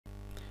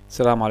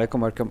Assalamu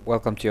alaikum,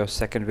 welcome to your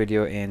second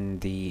video in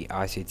the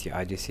ICT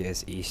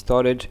IGCSE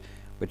Storage,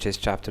 which is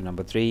chapter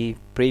number 3.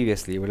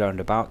 Previously we learned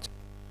about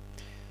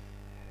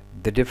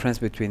the difference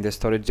between the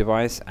storage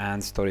device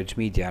and storage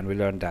media, and we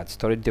learned that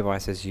storage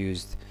devices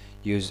use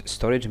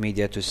storage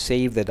media to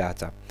save the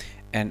data,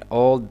 and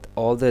all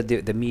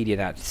the media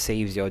that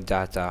saves your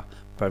data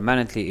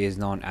permanently is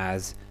known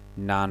as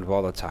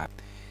non-volatile.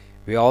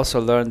 We also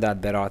learned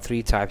that there are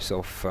three types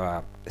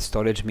of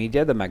storage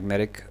media: the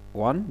magnetic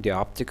one, the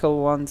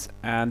optical ones,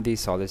 and the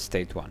solid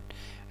state one.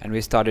 And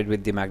we started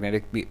with the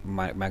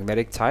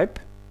magnetic type.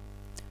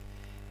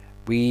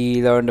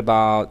 We learned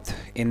about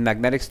in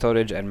magnetic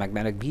storage and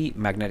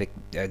magnetic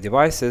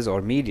devices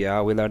or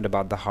media. We learned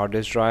about the hard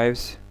disk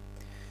drives.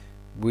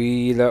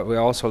 We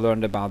also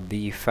learned about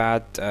the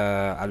FAT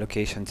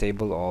allocation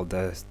table, or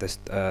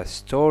the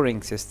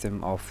storing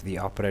system of the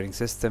operating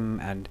system,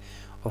 and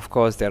of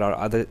course there are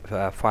other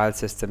file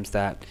systems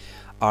that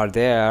are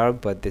there,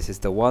 but this is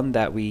the one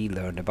that we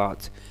learned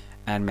about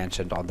and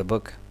mentioned on the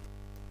book.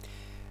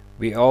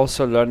 We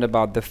also learned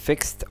about the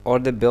fixed or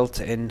the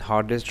built-in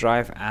hard disk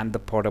drive and the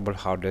portable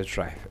hard disk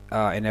drive.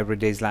 In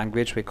everyday's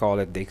language we call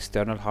it the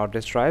external hard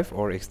disk drive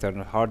or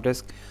external hard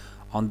disk.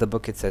 On the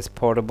book it says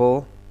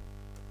portable.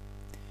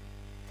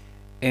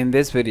 In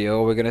this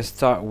video we're going to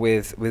start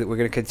with we're going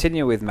to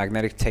continue with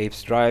magnetic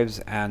tapes, drives,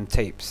 and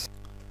tapes.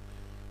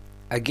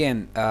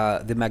 Again,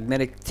 the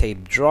magnetic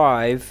tape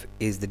drive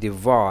is the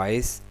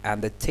device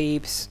and the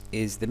tapes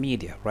is the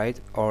media,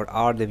 right? Or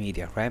are the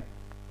media, right?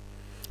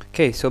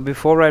 Okay, so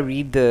before I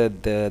read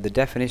the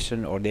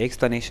definition or the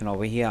explanation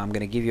over here, I'm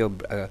going to give you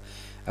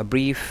a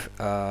brief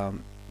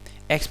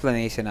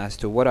explanation as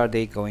to what are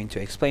they going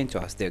to explain to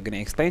us. They're going to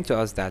explain to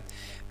us that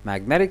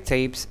magnetic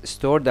tapes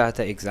store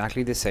data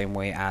exactly the same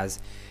way as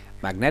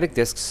magnetic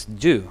disks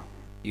do,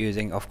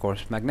 using of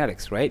course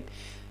magnetics, right?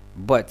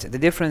 But the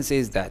difference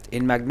is that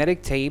in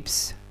magnetic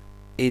tapes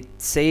it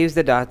saves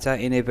the data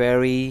in a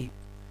very,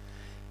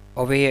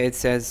 over here it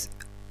says,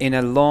 in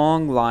a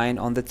long line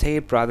on the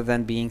tape rather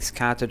than being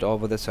scattered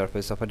over the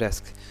surface of a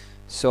disk.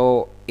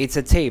 So it's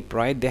a tape,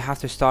 right? They have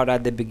to start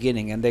at the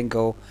beginning and then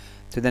go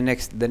to the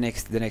next,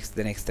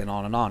 and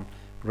on,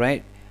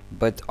 right?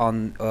 But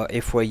on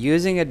if we're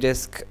using a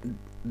disk,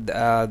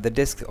 the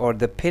disk or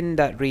the pin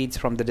that reads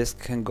from the disk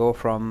can go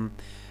from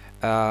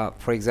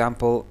for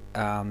example,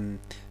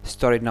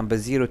 storage number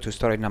 0 to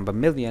storage number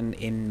million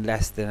in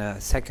less than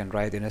a second,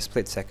 right? In a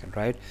split second,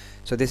 right?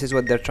 So this is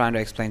what they're trying to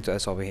explain to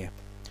us over here.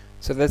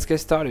 So let's get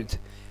started.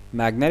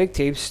 Magnetic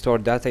tapes store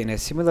data in a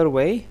similar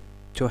way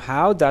to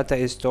how data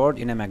is stored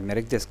in a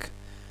magnetic disk.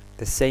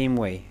 The same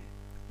way.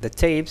 The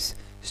tapes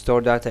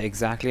store data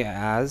exactly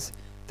as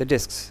the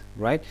disks,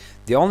 right?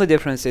 The only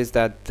difference is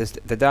that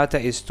the data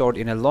is stored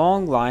in a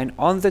long line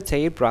on the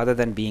tape rather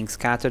than being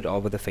scattered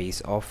over the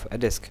face of a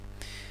disk.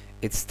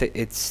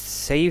 It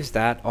saves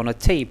that on a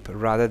tape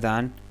rather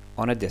than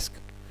on a disk.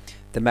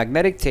 The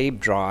magnetic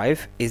tape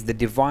drive is the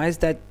device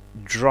that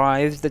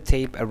drives the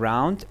tape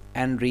around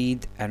and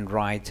read and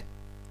write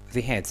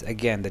the heads.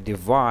 Again, the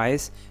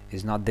device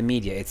is not the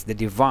media, it's the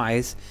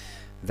device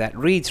that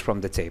reads from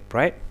the tape,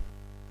 right?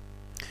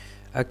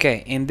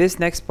 Okay, in this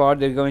next part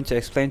they're going to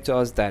explain to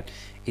us that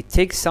it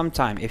takes some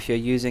time. If you're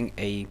using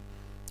a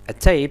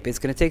tape, it's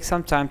going to take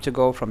some time to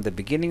go from the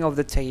beginning of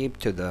the tape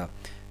to the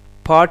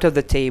part of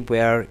the tape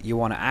where you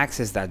want to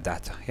access that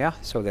data. Yeah,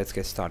 so let's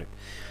get started.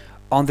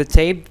 On the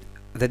tape,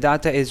 the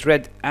data is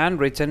read and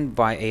written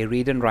by a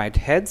read and write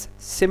heads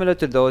similar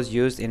to those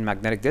used in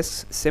magnetic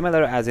disks,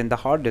 similar as in the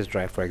hard disk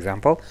drive, for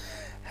example.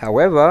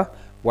 However,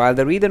 while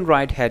the read and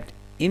write head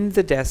in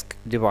the desk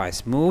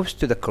device moves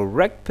to the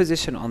correct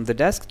position on the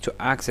desk to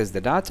access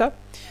the data,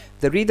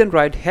 the read and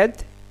write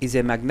head is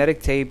a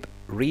magnetic tape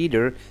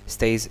reader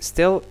stays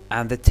still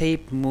and the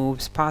tape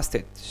moves past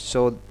it.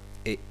 So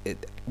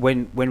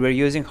when we're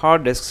using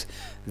hard disks,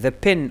 the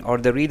pin or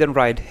the read and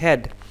write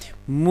head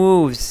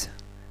moves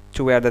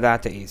to where the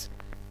data is.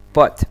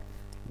 But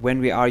when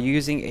we are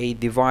using a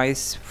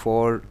device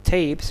for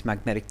tapes,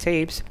 magnetic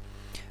tapes,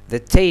 the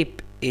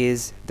tape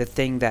is the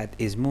thing that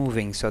is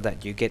moving, so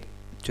that you get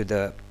to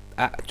the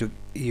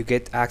you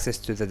get access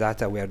to the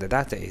data where the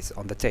data is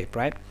on the tape,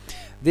 right?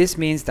 This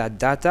means that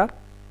data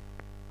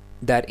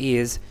that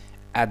is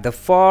at the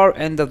far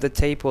end of the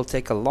tape will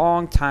take a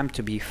long time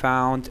to be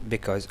found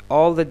because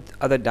all the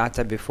other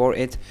data before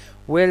it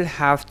will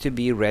have to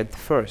be read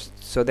first.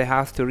 So they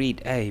have to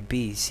read A,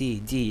 B, C,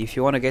 D. If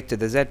you want to get to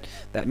the Z,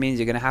 that means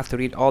you're going to have to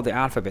read all the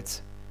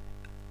alphabets.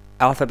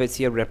 Alphabets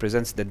here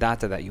represents the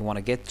data that you want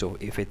to get to,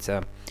 if it's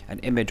an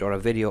image or a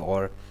video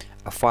or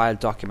a file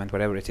document,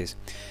 whatever it is.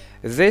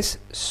 This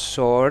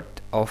sort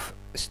of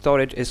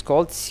storage is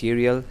called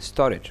serial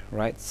storage,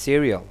 right?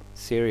 Serial,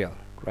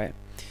 right?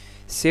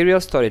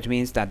 Serial storage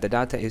means that the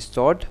data is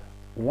stored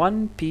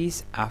one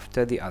piece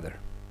after the other.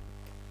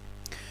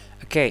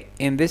 Okay,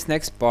 in this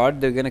next part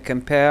they're going to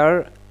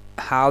compare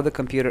how the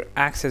computer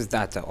accesses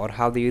data, or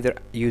how the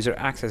user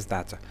accesses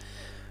data.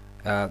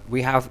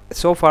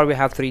 So far we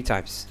have three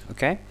types.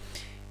 Okay,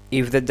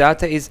 if the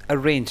data is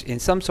arranged in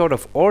some sort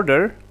of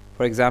order,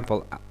 for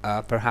example,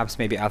 perhaps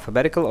maybe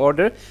alphabetical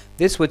order,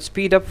 this would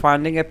speed up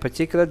finding a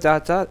particular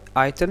data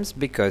items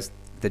because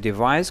the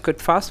device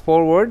could fast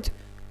forward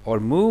or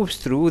moves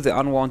through the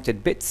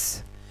unwanted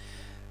bits.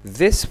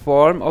 This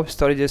form of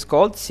storage is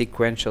called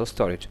sequential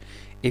storage.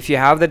 If you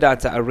have the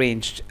data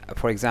arranged,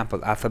 for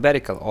example,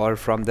 alphabetical or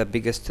from the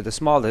biggest to the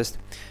smallest,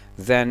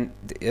 then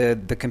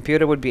the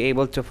computer would be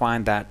able to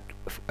find that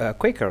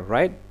quicker,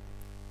 right?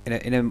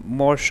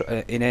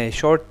 In a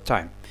short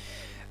time.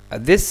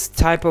 This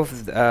type of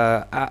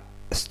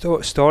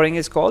storing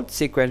is called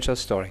sequential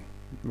storing,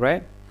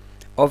 right?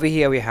 Over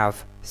here we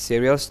have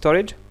serial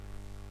storage.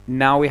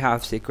 Now we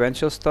have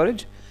sequential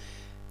storage,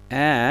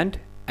 and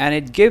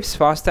it gives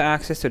faster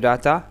access to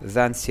data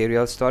than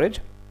serial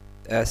storage.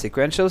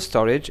 Sequential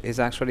storage is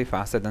actually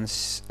faster than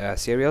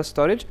serial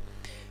storage,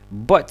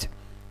 but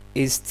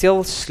is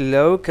still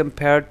slow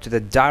compared to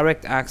the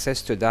direct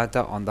access to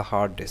data on the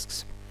hard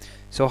disks.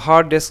 So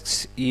hard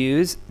disks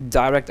use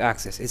direct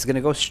access. It's going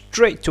to go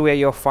straight to where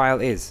your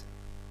file is,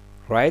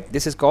 right?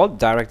 This is called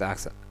direct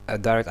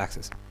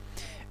access.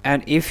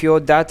 And if your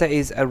data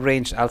is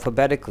arranged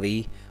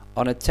alphabetically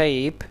on a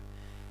tape,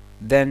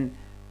 then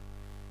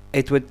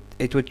it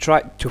would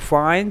try to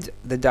find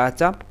the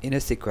data in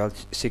a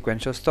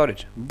sequential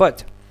storage.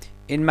 But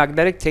in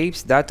magnetic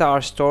tapes, data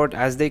are stored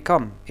as they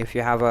come. If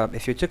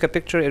you took a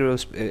picture,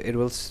 it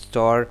will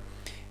store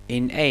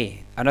in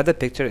A. Another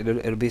picture,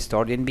 it'll be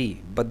stored in B.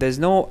 But there's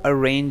no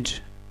arranged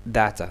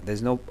data.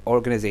 There's no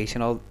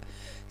organizational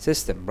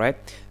system, right?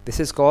 This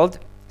is called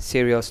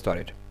serial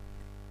storage.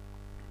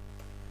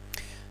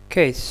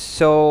 Okay,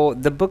 so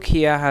the book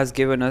here has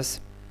given us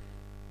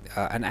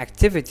an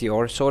activity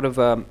or sort of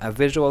a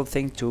visual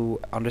thing to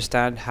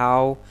understand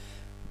how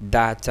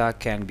data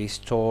can be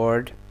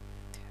stored.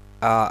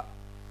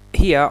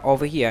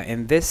 Over here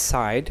in this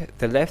side,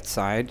 the left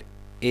side,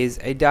 is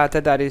a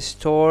data that is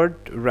stored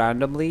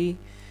randomly,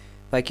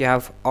 like you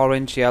have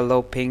orange,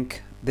 yellow,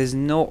 pink. There's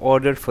no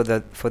order for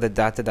the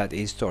data that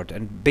is stored,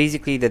 and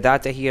basically the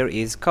data here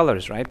is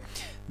colors, right?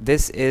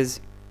 This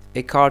is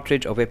a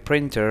cartridge of a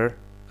printer,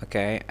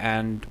 okay,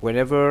 and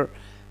whenever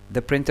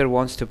the printer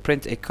wants to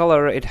print a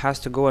color, it has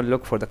to go and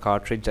look for the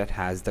cartridge that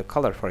has the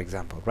color, for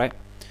example, right?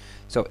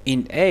 So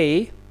in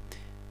A,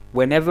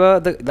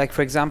 whenever like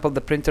for example the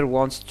printer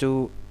wants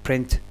to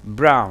print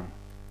brown,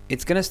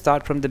 it's gonna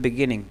start from the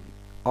beginning.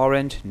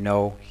 Orange,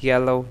 no.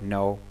 Yellow,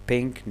 no.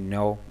 Pink,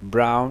 no.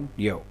 Brown,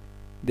 yo.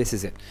 This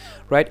is it,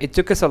 right? It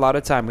took us a lot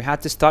of time. We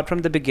had to start from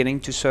the beginning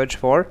to search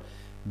for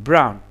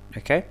brown,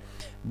 okay?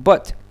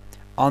 But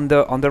on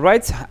the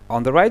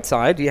right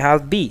side you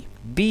have B.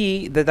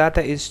 B, the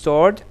data is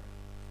stored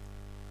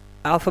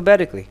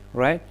alphabetically,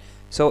 right?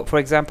 So for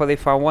example,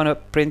 if I want to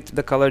print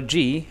the color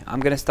G, I'm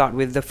going to start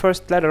with the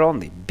first letter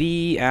only,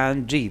 B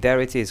and G.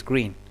 There it is,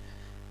 green.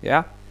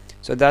 Yeah,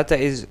 so data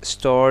is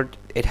stored.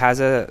 It has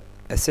a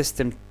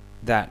system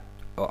that,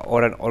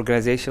 or an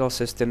organizational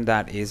system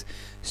that is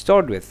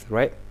stored with,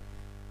 right?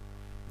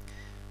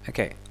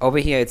 Okay, over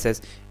here it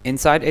says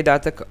inside a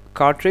data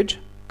cartridge.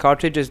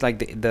 Cartridge is like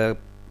the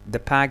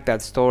pack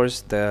that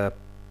stores the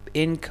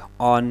ink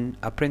on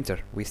a printer.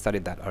 We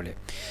studied that earlier.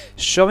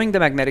 Showing the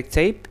magnetic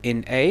tape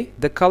in A,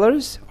 the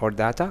colors or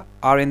data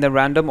are in the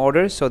random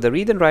order, so the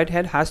read and write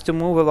head has to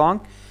move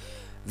along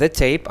the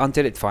tape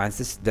until it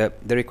finds the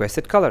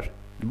requested color.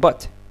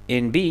 But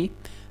in B,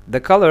 the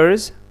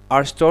colors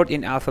are stored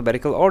in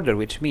alphabetical order,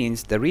 which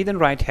means the read and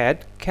write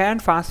head can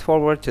fast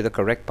forward to the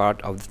correct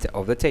part of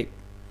the tape.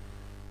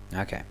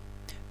 Okay,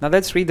 now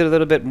let's read a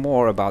little bit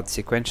more about the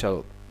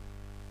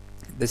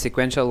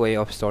sequential way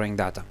of storing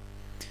data.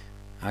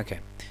 Okay,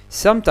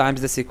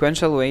 sometimes the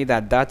sequential way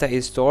that data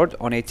is stored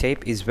on a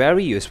tape is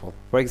very useful.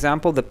 For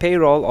example, the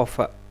payroll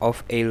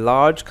of a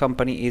large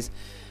company is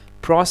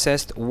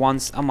processed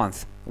once a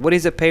month. What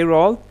is a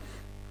payroll?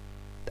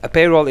 A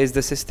payroll is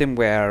the system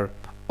where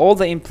all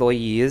the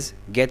employees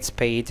gets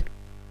paid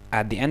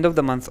at the end of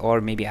the month or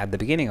maybe at the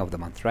beginning of the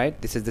month,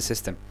 right? This is the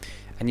system,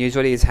 and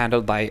usually is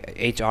handled by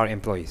HR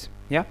employees.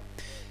 Yeah,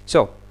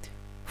 so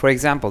for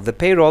example, the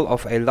payroll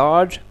of a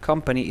large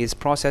company is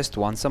processed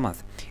once a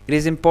month. It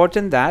is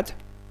important that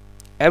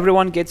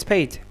everyone gets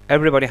paid.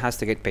 Everybody has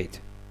to get paid.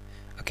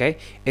 Okay,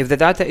 if the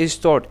data is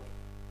stored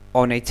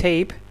on a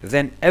tape,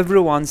 then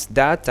everyone's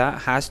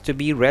data has to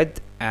be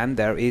read, and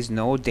there is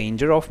no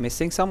danger of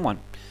missing someone.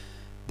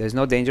 There's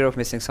no danger of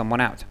missing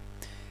someone out.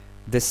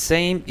 The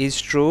same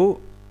is true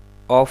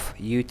of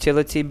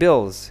utility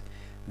bills.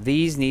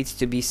 These needs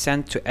to be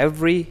sent to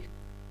every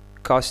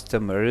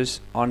customers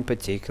on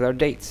particular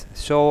dates.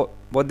 So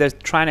what they're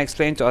trying to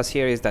explain to us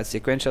here is that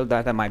sequential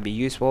data might be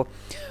useful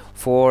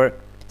for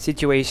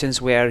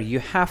situations where you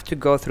have to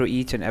go through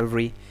each and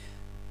every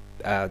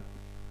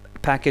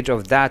package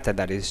of data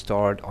that is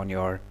stored on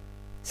your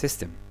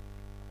system.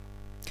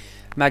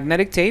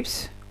 Magnetic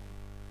tapes,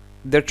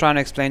 they're trying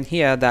to explain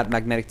here that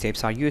magnetic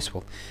tapes are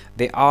useful.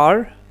 They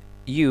are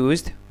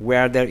used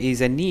where there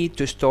is a need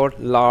to store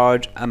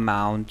large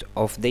amount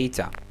of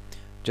data.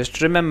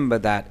 Just remember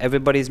that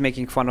everybody is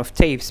making fun of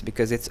tapes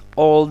because it's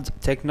old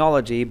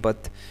technology,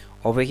 but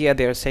Over here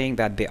they are saying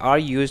that they are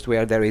used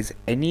where there is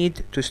a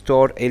need to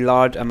store a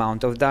large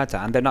amount of data,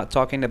 and they're not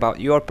talking about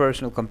your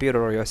personal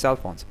computer or your cell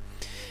phones,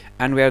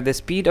 and where the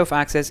speed of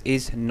access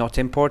is not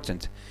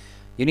important.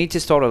 You need to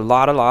store a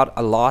lot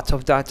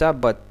of data,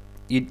 but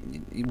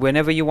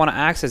whenever you want to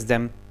access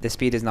them, the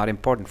speed is not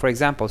important. For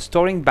example,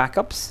 storing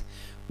backups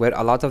where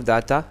a lot of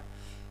data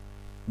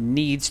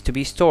needs to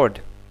be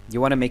stored. You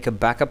want to make a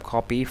backup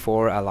copy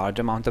for a large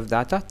amount of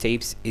data,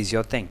 tapes is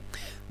your thing.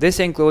 This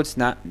includes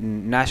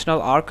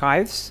national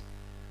archives,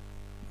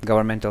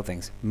 governmental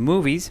things,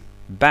 movies,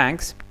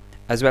 banks,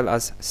 as well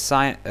as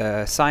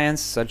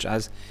science such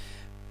as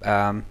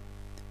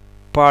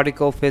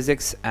particle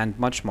physics and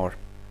much more.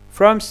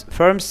 Firms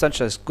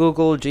such as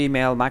Google,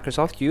 Gmail,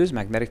 Microsoft use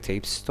magnetic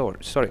tape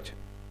storage.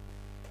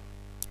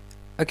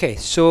 Okay,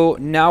 so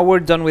now we're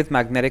done with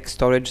magnetic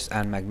storage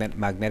and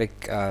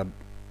magnetic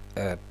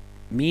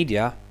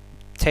media,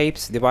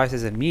 tapes,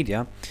 devices, and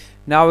media.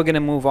 Now we're going to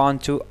move on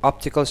to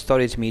optical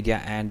storage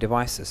media and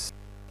devices.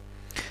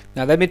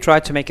 Now let me try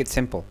to make it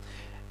simple.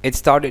 It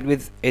started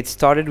with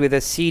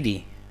a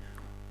CD,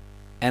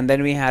 and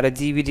then we had a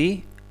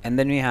DVD, and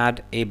then we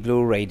had a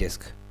Blu-ray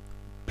disc,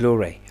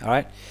 Blu-ray. All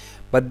right,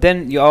 but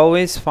then you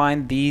always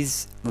find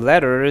these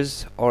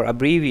letters or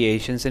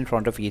abbreviations in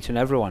front of each and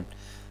every one.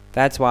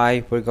 That's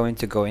why we're going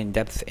to go in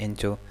depth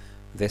into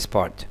this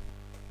part.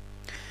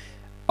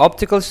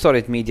 Optical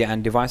storage media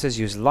and devices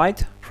use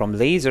light from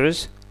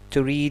lasers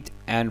to read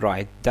and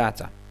write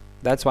data.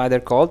 That's why they're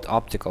called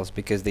opticals,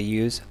 because they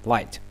use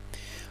light.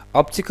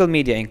 Optical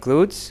media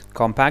includes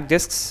compact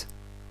discs,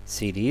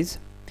 CDs,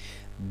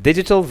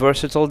 digital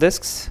versatile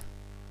discs,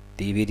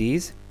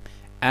 DVDs,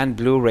 and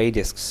Blu-ray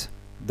discs.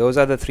 Those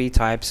are the three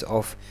types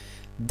of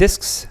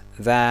discs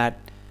that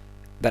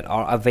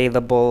are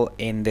available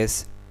in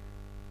this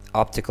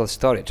optical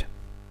storage.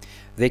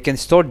 They can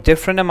store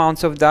different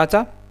amounts of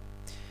data.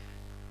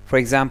 For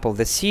example,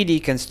 the CD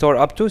can store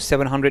up to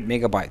 700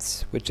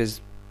 megabytes, which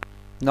is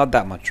not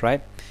that much,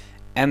 right?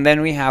 And then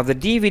we have the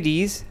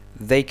DVDs.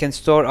 They can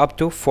store up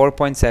to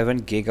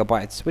 4.7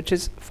 gigabytes, which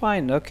is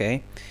fine,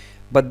 okay.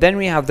 But then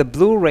we have the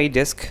Blu-ray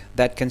disc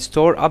that can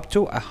store up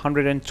to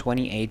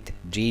 128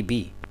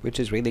 GB, which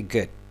is really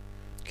good.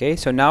 Okay,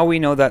 so now we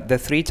know that the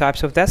three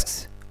types of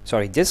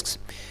discs,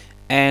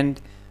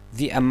 and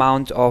the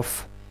amount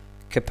of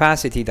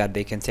capacity that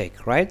they can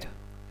take, right?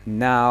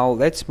 Now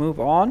let's move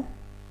on.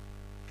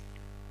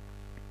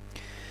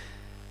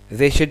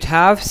 They should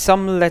have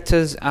some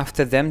letters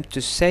after them to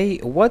say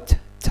what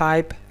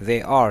type they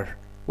are.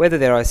 Whether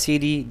they are a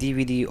CD,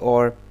 DVD,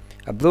 or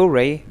a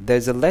Blu-ray,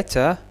 there's a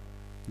letter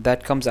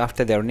that comes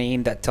after their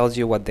name that tells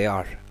you what they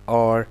are.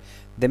 Or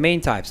the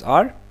main types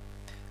are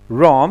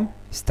ROM,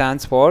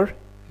 stands for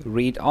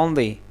read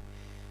only,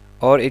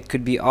 or it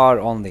could be R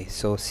only.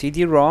 So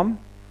CD-ROM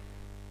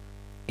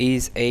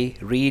is a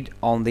read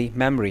only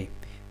memory.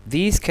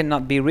 These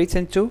cannot be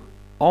written to,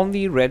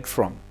 only read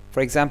from. For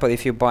example,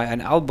 if you buy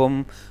an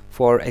album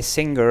for a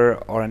singer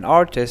or an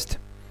artist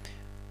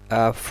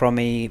from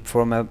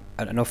an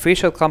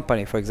official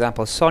company, for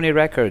example Sony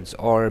Records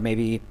or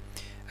maybe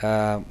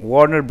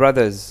Warner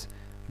Brothers,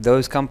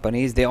 those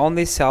companies, they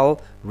only sell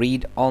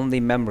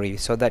read-only memory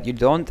so that you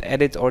don't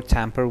edit or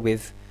tamper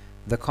with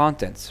the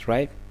contents,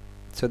 right?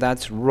 So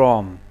that's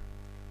ROM.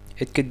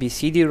 It could be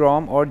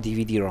CD-ROM or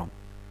DVD-ROM.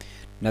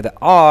 Now the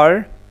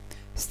R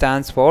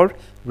stands for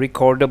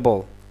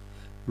recordable.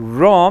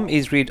 ROM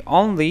is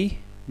read-only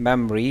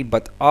memory,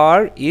 but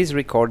R is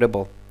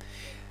recordable.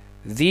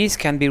 These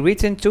can be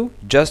written to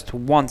just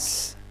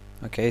once.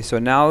 Okay, so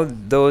now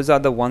those are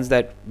the ones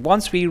that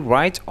once we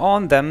write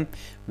on them,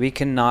 we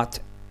cannot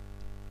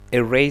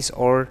erase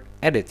or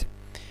edit,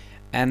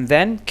 and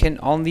then can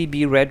only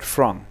be read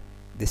from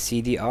the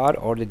CD-R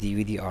or the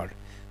DVD-R.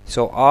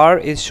 So R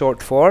is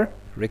short for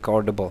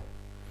recordable.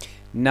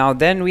 Now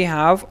then we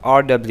have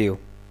RW.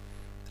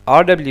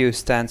 RW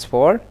stands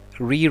for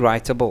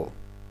rewritable.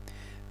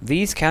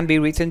 These can be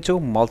written to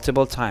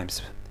multiple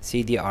times,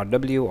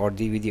 CD-RW or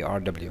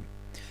DVD-RW.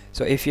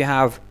 So if you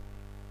have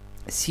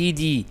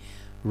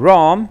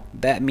CD-ROM,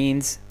 that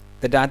means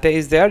the data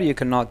is there. You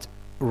cannot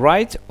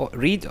write or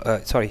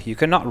you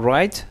cannot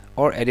write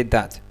or edit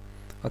that.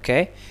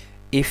 Okay,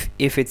 if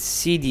it's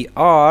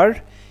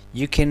CD-R,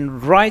 you can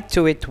write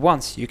to it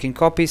once, you can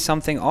copy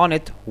something on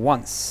it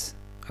once.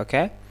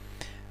 Okay,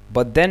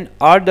 but then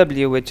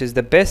RW, which is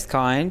the best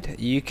kind,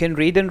 you can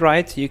read and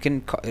write, you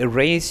can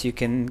erase, you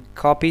can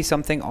copy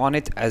something on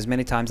it as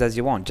many times as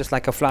you want, just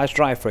like a flash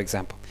drive, for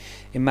example.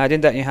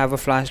 Imagine that you have a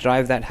flash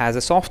drive that has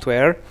a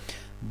software,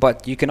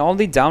 but you can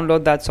only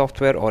download that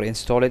software or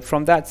install it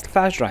from that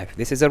flash drive.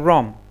 This is a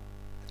ROM.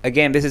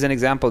 Again, this is an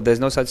example. There's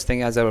no such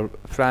thing as a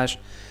flash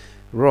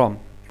ROM,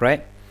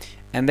 right?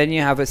 And then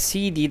you have a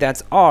CD,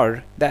 that's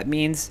R. That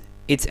means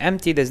it's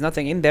empty, there's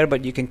nothing in there,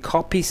 but you can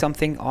copy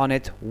something on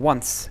it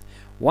once.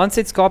 Once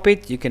it's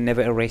copied, you can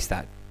never erase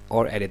that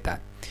or edit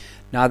that.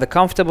 Now the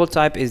comfortable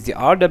type is the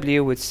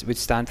RW, which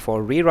stands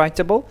for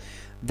rewritable.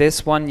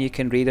 This one you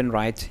can read and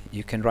write,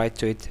 you can write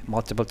to it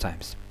multiple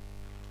times.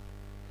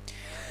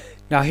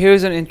 Now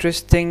here's an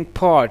interesting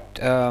part.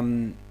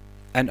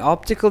 An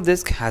optical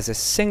disc has a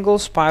single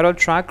spiral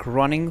track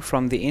running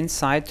from the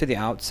inside to the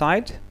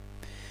outside.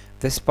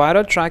 The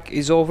spiral track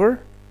is over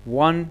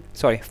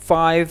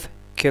 5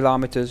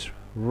 kilometers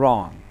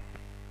long.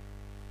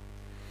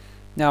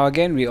 Now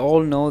again, we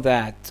all know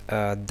that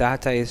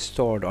data is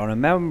stored on a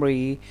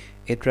memory.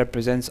 It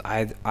represents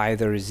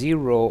either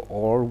 0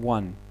 or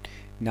 1.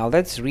 Now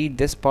let's read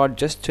this part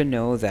just to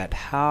know that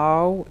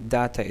how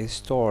data is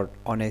stored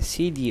on a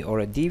CD or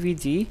a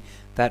DVD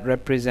that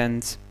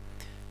represents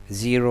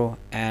 0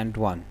 and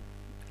 1.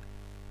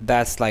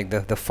 That's like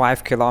the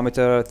 5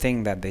 kilometer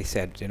thing that they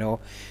said, you know.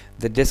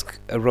 The disc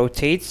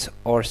rotates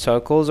or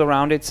circles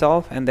around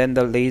itself, and then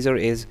the laser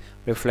is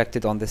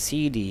reflected on the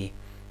CD.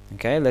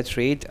 Okay, let's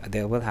read.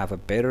 They will have a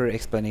better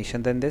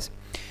explanation than this.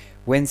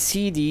 When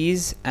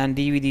CDs and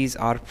DVDs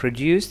are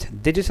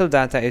produced, digital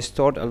data is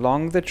stored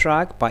along the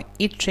track by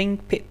etching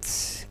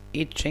pits.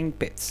 Etching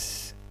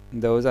pits.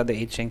 Those are the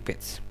etching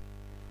pits.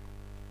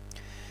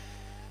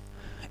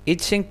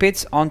 Etching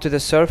pits onto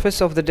the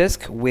surface of the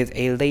disc with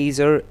a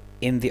laser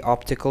in the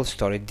optical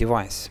storage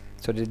device.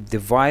 So the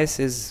device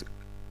is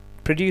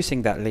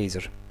producing that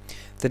laser.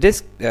 The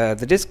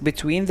disc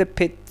between the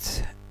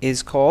pits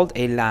is called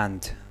a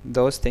land.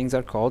 Those things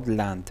are called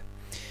land.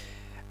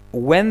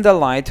 When the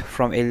light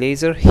from a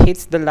laser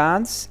hits the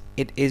lands,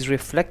 it is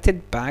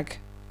reflected back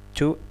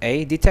to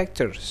a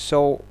detector.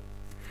 So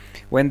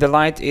when the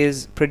light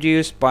is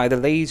produced by the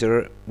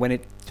laser, when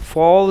it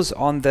falls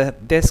on the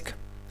disc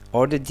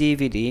or the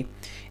DVD,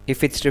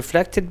 if it's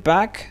reflected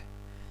back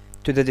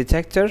to the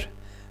detector,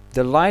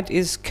 the light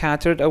is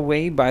scattered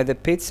away by the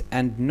pits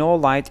and no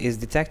light is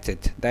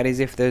detected. That is,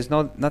 if there's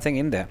nothing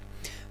in there.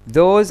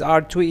 Those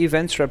are two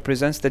events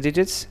represents the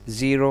digits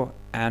 0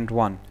 and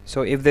 1.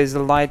 So if there's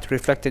a light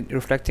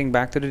reflecting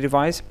back to the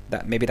device,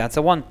 maybe that's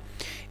a 1.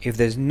 If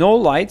there's no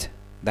light,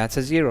 that's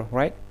a 0,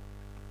 right?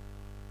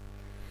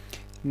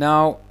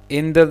 Now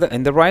in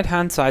the right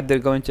hand side, they're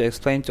going to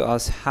explain to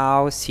us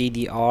how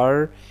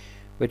CDR,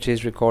 which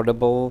is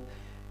recordable,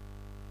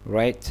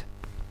 right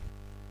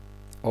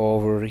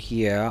over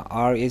here,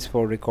 R is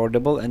for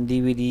recordable, and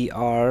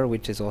DVD-R,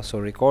 which is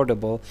also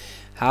recordable.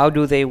 How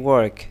do they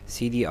work,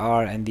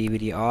 CDR and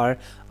DVD-R?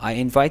 I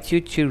invite you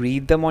to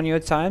read them on your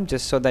time,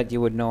 just so that you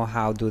would know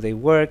how do they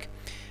work,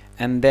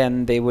 and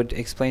then they would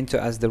explain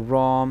to us the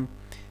ROM,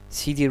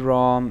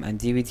 CD-ROM, and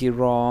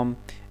DVD-ROM.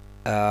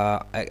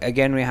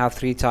 Again, we have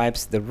three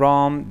types: the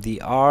ROM, the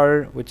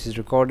R, which is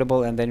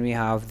recordable, and then we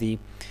have the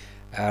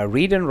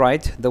read and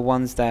write, the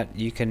ones that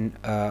you can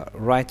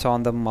write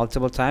on them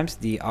multiple times,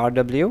 the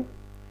RW,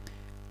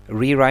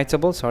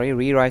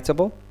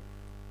 rewritable.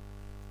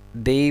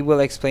 They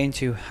will explain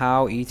to you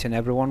how each and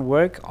every one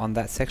work on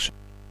that section.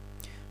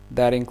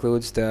 That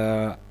includes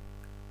the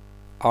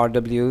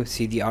RW,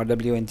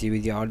 CD-RW, and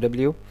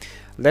DVD-RW.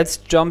 Let's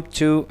jump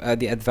to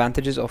the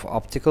advantages of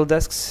optical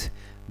discs.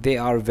 They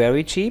are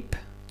very cheap,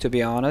 to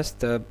be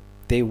honest.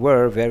 They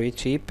were very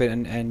cheap,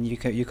 and you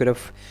could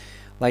have,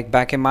 like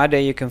back in my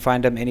day, you can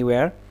find them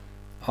anywhere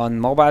on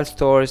mobile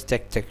stores,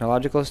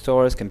 technological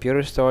stores,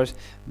 computer stores.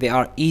 They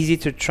are easy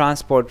to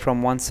transport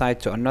from one side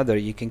to another.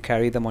 You can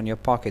carry them on your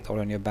pocket or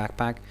on your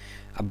backpack,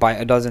 by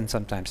a dozen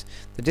sometimes.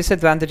 The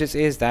disadvantages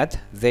is that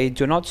they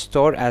do not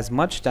store as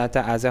much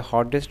data as a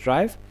hard disk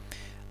drive.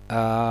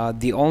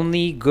 The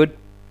only good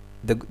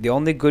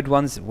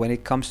ones when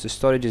it comes to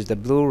storage is the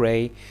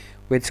Blu-ray,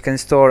 which can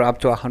store up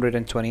to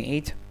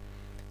 128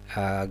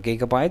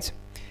 gigabytes.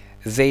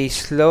 They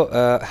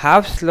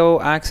have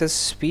slow access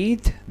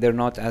speed. They're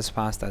not as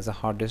fast as a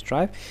hard disk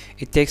drive.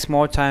 It takes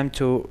more time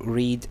to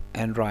read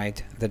and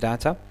write the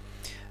data.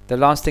 The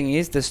last thing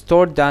is the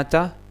stored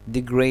data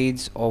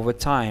degrades over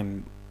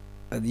time.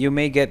 You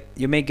may get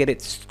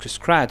it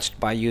scratched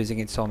by using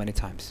it so many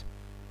times.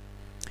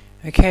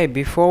 Okay,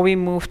 before we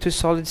move to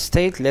solid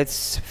state,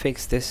 let's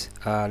fix this.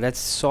 Let's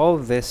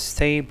solve this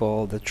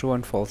table, the true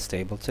and false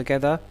table,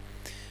 together.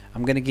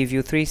 I'm going to give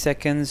you 3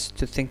 seconds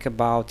to think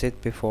about it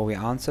before we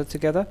answer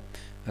together.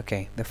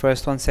 Okay, the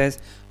first one says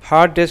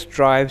hard disk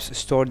drives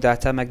store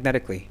data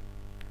magnetically.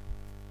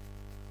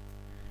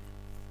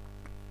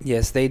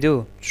 Yes, they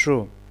do.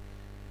 True.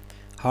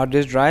 Hard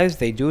disk drives,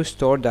 they do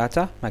store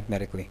data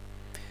magnetically.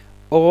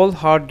 All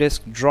hard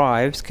disk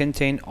drives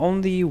contain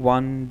only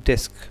one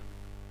disk.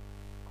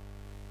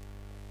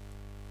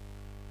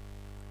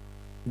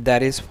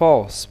 That is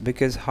false,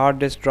 because hard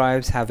disk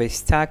drives have a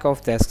stack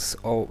of disks,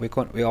 or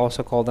we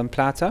also call them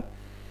plata.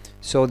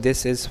 So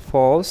this is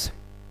false.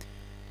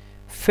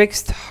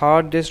 Fixed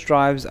hard disk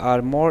drives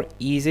are more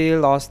easily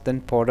lost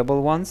than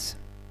portable ones.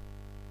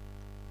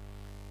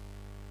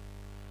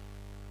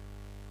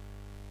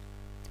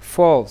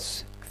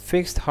 False.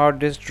 Fixed hard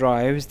disk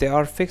drives, they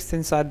are fixed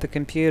inside the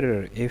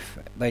computer. If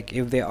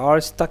they are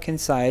stuck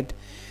inside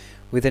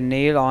with a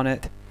nail on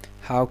it,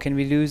 how can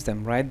we lose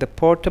them, right? The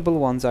portable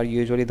ones are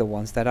usually the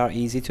ones that are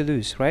easy to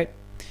lose, right?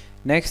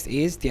 Next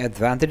is the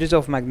advantages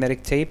of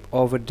magnetic tape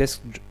over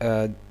disk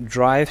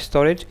drive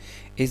storage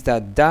is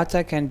that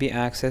data can be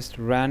accessed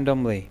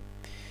randomly.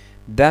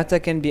 Data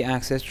can be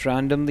accessed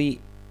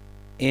randomly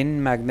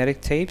in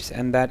magnetic tapes,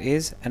 and that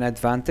is an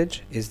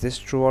advantage. Is this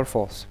true or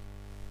false?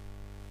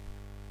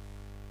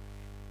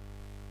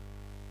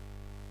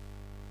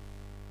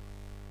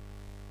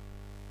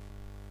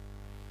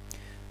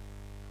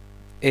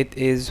 It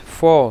is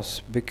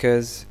false,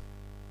 because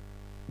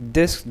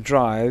disk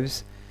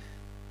drives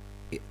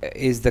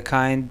is the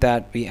kind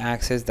that we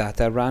access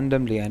data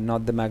randomly and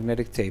not the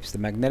magnetic tapes. The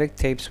magnetic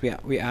tapes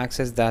we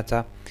access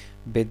data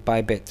bit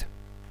by bit,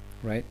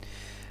 right?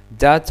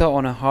 Data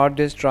on a hard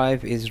disk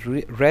drive is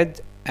read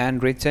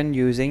and written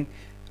using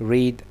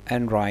read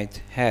and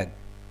write head.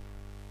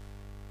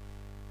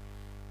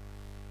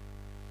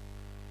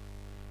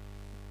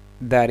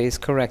 That is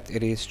correct,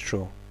 it is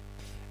true.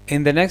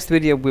 In the next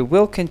video we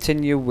will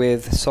continue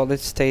with solid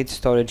state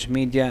storage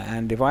media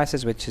and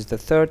devices, which is the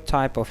third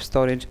type of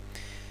storage,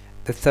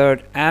 the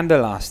third and the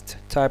last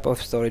type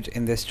of storage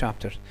in this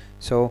chapter.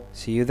 So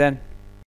see you then.